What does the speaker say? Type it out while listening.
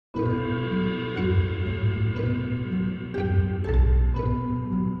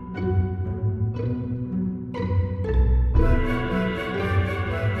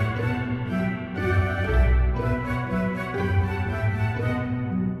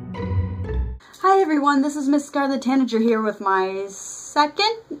Hi everyone, this is MissScarletTanager here with my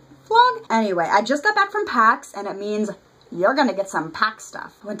second vlog. Anyway, I just got back from PAX and it means you're gonna get some PAX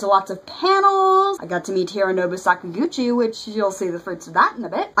stuff. Went to lots of panels. I got to meet Hironobu Sakaguchi, which you'll see the fruits of that in a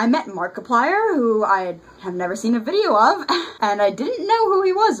bit. I met Markiplier, who I have never seen a video of, and I didn't know who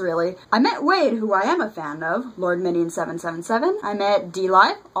he was really. I met Wade, who I am a fan of, Lord Minion777. I met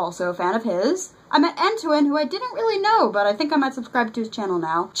D-Live, also a fan of his. I met Antoine, who I didn't really know, but I think I might subscribe to his channel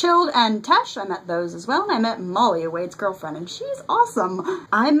now. Chilled and Tesh, I met those as well, and I met Molly, Wade's girlfriend, and she's awesome.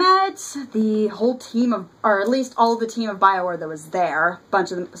 I met the whole team of, or at least all of the team of BioWare that was there.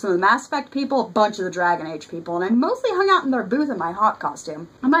 Some of the Mass Effect people, a bunch of the Dragon Age people, and I mostly hung out in their booth in my hot costume.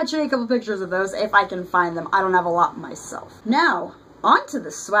 I might show you a couple pictures of those if I can find them. I don't have a lot myself. Now, on to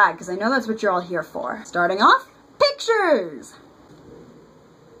the swag, because I know that's what you're all here for. Starting off, pictures!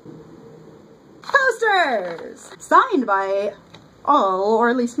 Posters! Signed by all,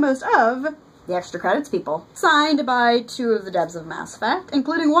 or at least most of, the extra credits people. Signed by two of the devs of Mass Effect,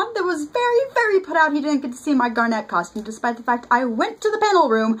 including one that was very put out he didn't get to see my Garnet costume, despite the fact I went to the panel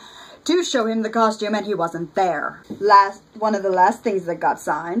room to show him the costume and he wasn't there. One of the last things that got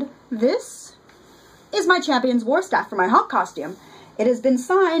signed. This is my Champions War staff for my hot costume. It has been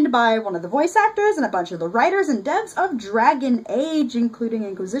signed by one of the voice actors and a bunch of the writers and devs of Dragon Age, including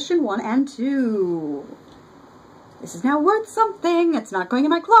Inquisition 1 and 2. This is now worth something. It's not going in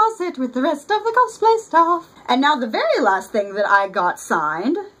my closet with the rest of the cosplay stuff. And now the very last thing that I got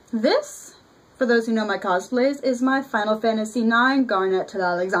signed, this, for those who know my cosplays, is my Final Fantasy IX Garnet to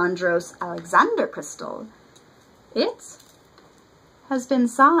Alexandros Alexander crystal. It has been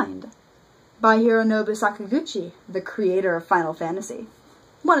signed by Hironobu Sakaguchi, the creator of Final Fantasy.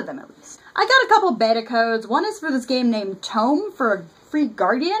 One of them, at least. I got a couple beta codes. One is for this game named Tome for a free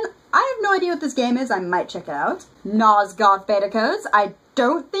Guardian. I have no idea what this game is. I might check it out. Nosgoth beta codes. I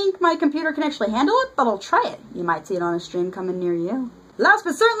don't think my computer can actually handle it, but I'll try it. You might see it on a stream coming near you. Last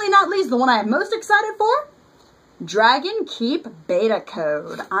but certainly not least, the one I am most excited for, Dragon Keep beta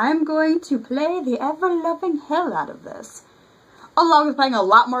code. I'm going to play the ever-loving hell out of this. Along with playing a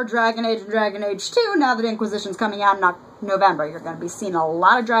lot more Dragon Age and Dragon Age 2, now that Inquisition's coming out in November. You're going to be seeing a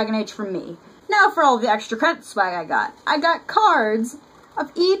lot of Dragon Age from me. Now for all the extra credit swag I got. I got cards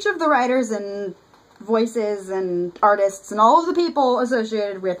of each of the writers and voices and artists and all of the people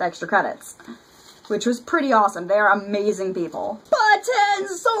associated with extra credits, which was pretty awesome. They are amazing people.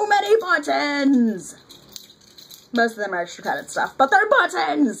 Buttons! So many buttons! Most of them are extra credit stuff, but they're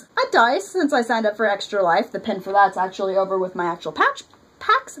buttons! A dice, since I signed up for Extra Life. The pin for that's actually over with my actual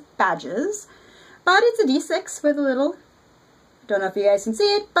PAX badges. But it's a D6 with a little, don't know if you guys can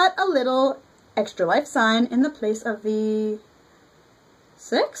see it, but a little Extra Life sign in the place of the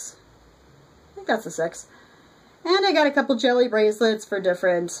 6? I think that's the 6. And I got a couple jelly bracelets for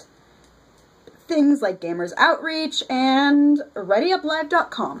different things like Gamers Outreach and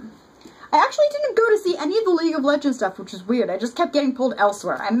ReadyUpLive.com. I actually didn't go to see any of the League of Legends stuff, which is weird. I just kept getting pulled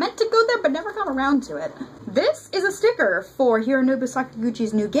elsewhere. I meant to go there, but never got around to it. This is a sticker for Hironobu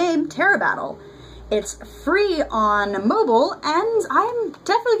Sakaguchi's new game, Terra Battle. It's free on mobile, and I'm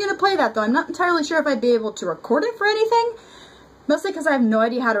definitely going to play that, though. I'm not entirely sure if I'd be able to record it for anything, mostly because I have no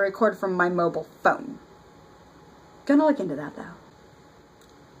idea how to record from my mobile phone. Gonna look into that, though.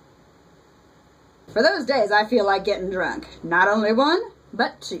 For those days, I feel like getting drunk. Not only one,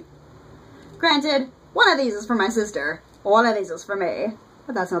 but two. Granted, one of these is for my sister, one of these is for me,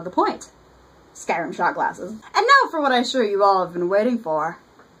 but that's not the point. Skyrim shot glasses. And now for what I'm sure you all have been waiting for.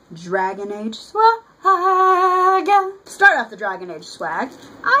 Dragon Age swag. To start off the Dragon Age swag,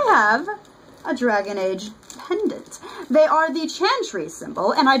 I have a Dragon Age pendant. They are the Chantry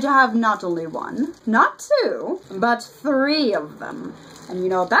symbol, and I have not only one, not two, but 3 of them. And you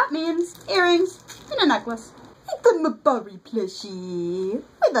know what that means? Earrings and a necklace. It's a Mabari plushie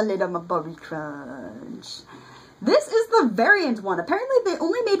with a little Mabari crunch. This is the variant one. Apparently they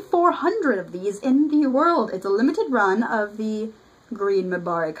only made 400 of these in the world. It's a limited run of the green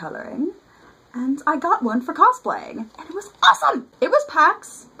Mabari coloring. And I got one for cosplaying. And it was awesome! It was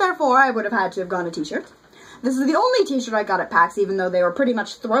PAX, therefore I would have had to have gone a t-shirt. This is the only t-shirt I got at PAX, even though they were pretty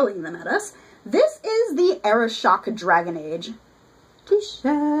much throwing them at us. This is the Aeroshock Dragon Age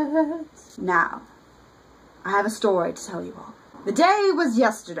t-shirts. Now, I have a story to tell you all. The day was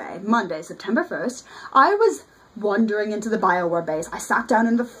yesterday, Monday, September 1st. I was wandering into the BioWare base. I sat down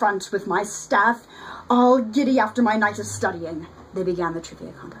in the front with my staff, all giddy after my night of studying. They began the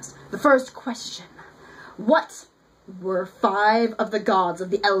trivia contest. The first question. What were 5 of the gods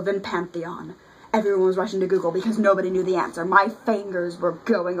of the Elven Pantheon? Everyone was rushing to Google because nobody knew the answer. My fingers were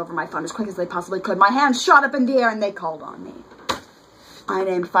going over my phone as quick as they possibly could. My hands shot up in the air and they called on me. I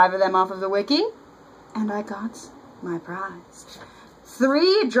named 5 of them off of the wiki, and I got my prize.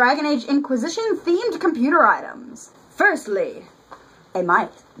 3 Dragon Age Inquisition themed computer items. Firstly, a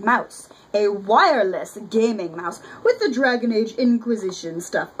mouse. A wireless gaming mouse with the Dragon Age Inquisition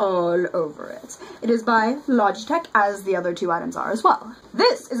stuff all over it. It is by Logitech, as the other 2 items are as well.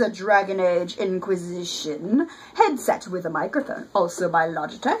 This is a Dragon Age Inquisition headset with a microphone, also by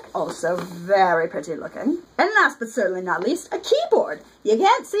Logitech, also very pretty looking. And last but certainly not least, a keyboard. You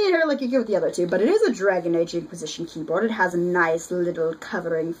can't see it here like you get with the other 2, but it is a Dragon Age Inquisition keyboard. It has a nice little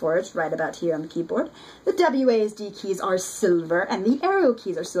covering for it right about here on the keyboard. The WASD keys are silver, and the arrow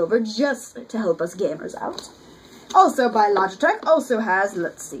keys are silver, just to help us gamers out. Also by Logitech, also has,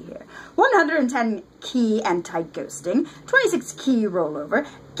 let's see here, 110 key anti-ghosting, 26 key rollover,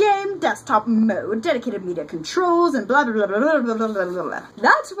 game desktop mode, dedicated media controls, and blah blah blah blah blah blah blah blah blah.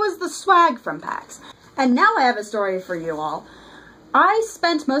 That was the swag from PAX. And now I have a story for you all. I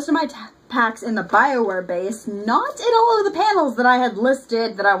spent most of my PAX in the BioWare base, not in all of the panels that I had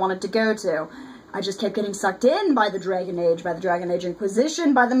listed that I wanted to go to. I just kept getting sucked in by the Dragon Age, by the Dragon Age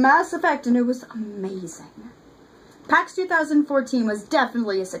Inquisition, by the Mass Effect, and it was amazing. PAX 2014 was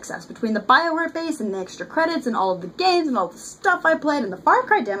definitely a success. Between the BioWare base and the extra credits and all of the games and all the stuff I played, and the Far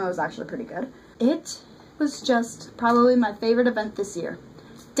Cry demo was actually pretty good. It was just probably my favorite event this year.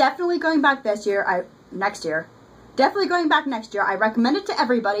 Definitely going back next year. Definitely going back next year. I recommend it to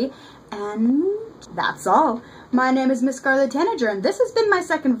everybody, and that's all. My name is MissScarletTanager, and this has been my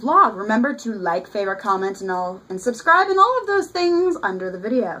second vlog. Remember to like, favorite, comment, and subscribe, and all of those things under the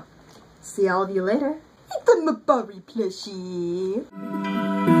video. See all of you later. It's a Mabari plushie.